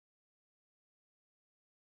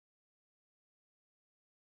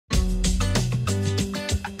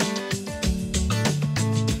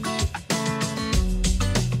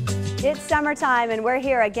It's summertime and we're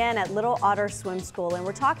here again at Little Otter Swim School, and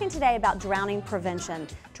we're talking today about drowning prevention.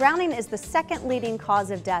 Drowning is the second leading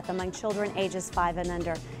cause of death among children ages 5 and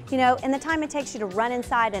under. You know, in the time it takes you to run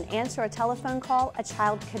inside and answer a telephone call, a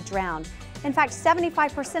child could drown. In fact,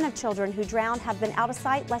 75% of children who drown have been out of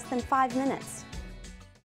sight less than 5 minutes.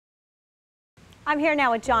 I'm here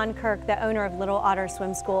now with John Kirk, the owner of Little Otter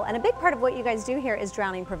Swim School, and a big part of what you guys do here is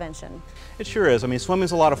drowning prevention. It sure is. I mean,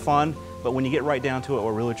 swimming's a lot of fun, but when you get right down to it, what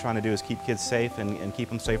we're really trying to do is keep kids safe and keep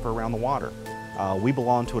them safer around the water. We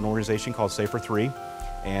belong to an organization called Safer 3,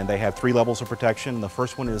 and they have 3 levels of protection. The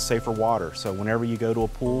first one is safer water. So whenever you go to a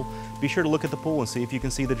pool, be sure to look at the pool and see if you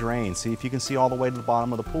can see the drain, see if you can see all the way to the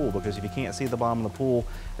bottom of the pool, because if you can't see the bottom of the pool,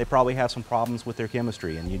 they probably have some problems with their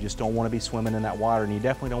chemistry, and you just don't want to be swimming in that water, and you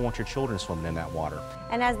definitely don't want your children swimming in that water.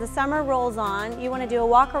 And as the summer rolls on, you want to do a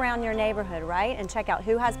walk around your neighborhood, right? And check out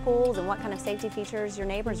who has pools and what kind of safety features your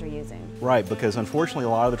neighbors are using. Right, because unfortunately a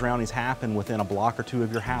lot of the drownings happen within a block or 2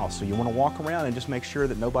 of your house. So you want to walk around and just make sure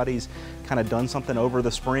that nobody's kind of done something over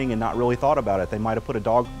the spring and not really thought about it. They might have put a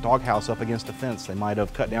dog house up against a fence. They might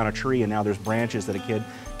have cut down a tree and now there's branches that a kid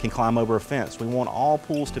can climb over a fence. We want all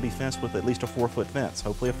pools to be fenced with at least a 4-foot fence,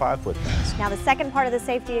 hopefully a 5-foot fence. Now the second part of the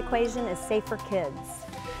safety equation is safer kids.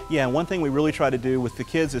 Yeah, and one thing we really try to do with the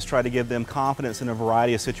kids is try to give them confidence in a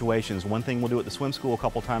variety of situations. One thing we'll do at the swim school a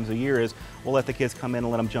couple times a year is we'll let the kids come in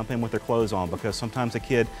and let them jump in with their clothes on, because sometimes a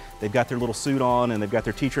kid, they've got their little suit on and they've got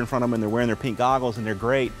their teacher in front of them and they're wearing their pink goggles and they're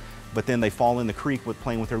great, but then they fall in the creek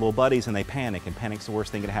playing with their little buddies and they panic, and panic's the worst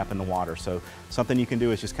thing that can happen in the water. So something you can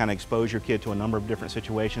do is just kind of expose your kid to a number of different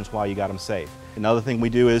situations while you got them safe. Another thing we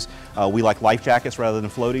do is we like life jackets rather than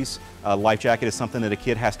floaties. Life jacket is something that a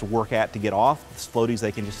kid has to work at to get off. Floaties,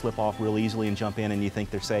 they can just slip off real easily and jump in and you think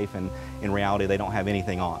they're safe, and in reality they don't have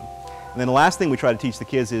anything on. And then the last thing we try to teach the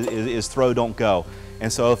kids is throw, don't go.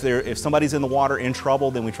 And so if somebody's in the water in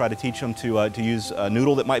trouble, then we try to teach them to use a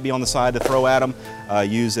noodle that might be on the side to throw at them,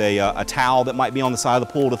 use a towel that might be on the side of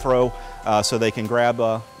the pool to throw, so they can grab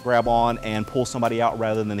on and pull somebody out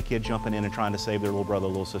rather than the kid jumping in and trying to save their little brother or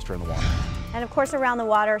little sister in the water. And of course, around the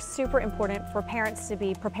water, super important for parents to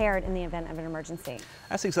be prepared in the event of an emergency.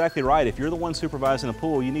 That's exactly right. If you're the one supervising a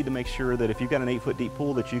pool, you need to make sure that if you've got an 8-foot deep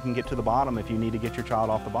pool that you can get to the bottom if you need to get your child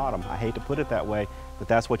off the bottom. I hate to put it that way, but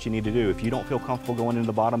that's what you need to do. If you don't feel comfortable going into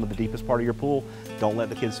the bottom of the deepest part of your pool, don't let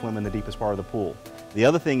the kids swim in the deepest part of the pool. The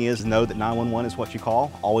other thing is know that 911 is what you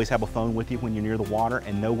call. Always have a phone with you when you're near the water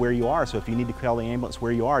and know where you are. So if you need to call the ambulance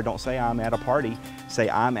where you are, don't say I'm at a party. Say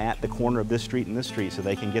I'm at the corner of this street and this street, so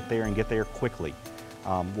they can get there and get there quickly.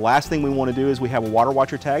 Last thing we want to do is we have a water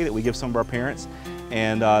watcher tag that we give some of our parents.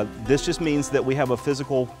 And this just means that we have a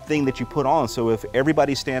physical thing that you put on. So if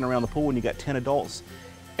everybody's standing around the pool and you got 10 adults,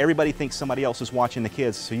 everybody thinks somebody else is watching the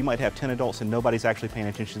kids. So you might have 10 adults and nobody's actually paying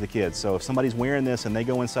attention to the kids. So if somebody's wearing this and they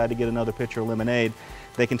go inside to get another pitcher of lemonade,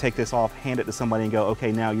 they can take this off, hand it to somebody and go,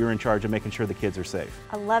 okay, now you're in charge of making sure the kids are safe.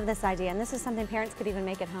 I love this idea, and this is something parents could even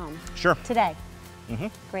make at home. Sure. Today.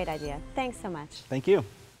 Great idea. Thanks so much. Thank you.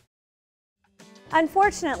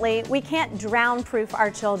 Unfortunately, we can't drown-proof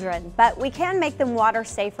our children, but we can make them water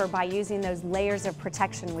safer by using those layers of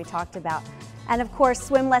protection we talked about. And of course,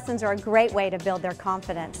 swim lessons are a great way to build their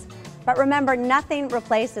confidence. But remember, nothing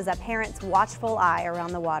replaces a parent's watchful eye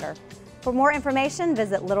around the water. For more information,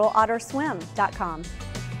 visit littleotterswim.com.